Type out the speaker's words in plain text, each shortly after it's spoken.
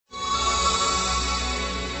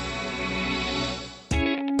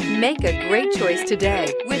Make a great choice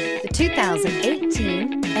today with the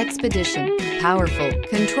 2018 Expedition. Powerful,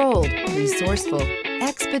 controlled, resourceful.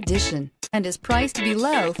 Expedition, and is priced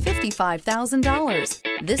below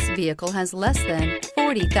 $55,000. This vehicle has less than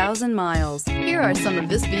 40,000 miles. Here are some of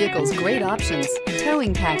this vehicle's great options: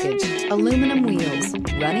 towing package, aluminum wheels,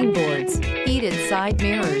 running boards, heated side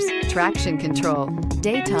mirrors, traction control,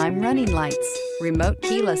 daytime running lights, remote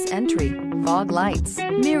keyless entry, fog lights,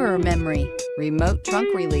 mirror memory, remote trunk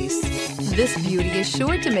release. This beauty is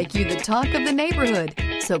sure to make you the talk of the neighborhood.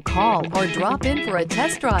 So call or drop in for a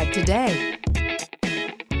test drive today.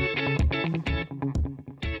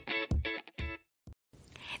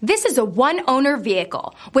 This is a one-owner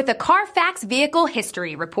vehicle with a Carfax Vehicle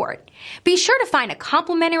History Report. Be sure to find a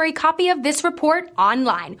complimentary copy of this report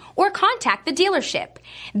online or contact the dealership.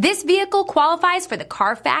 This vehicle qualifies for the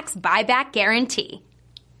Carfax Buyback Guarantee.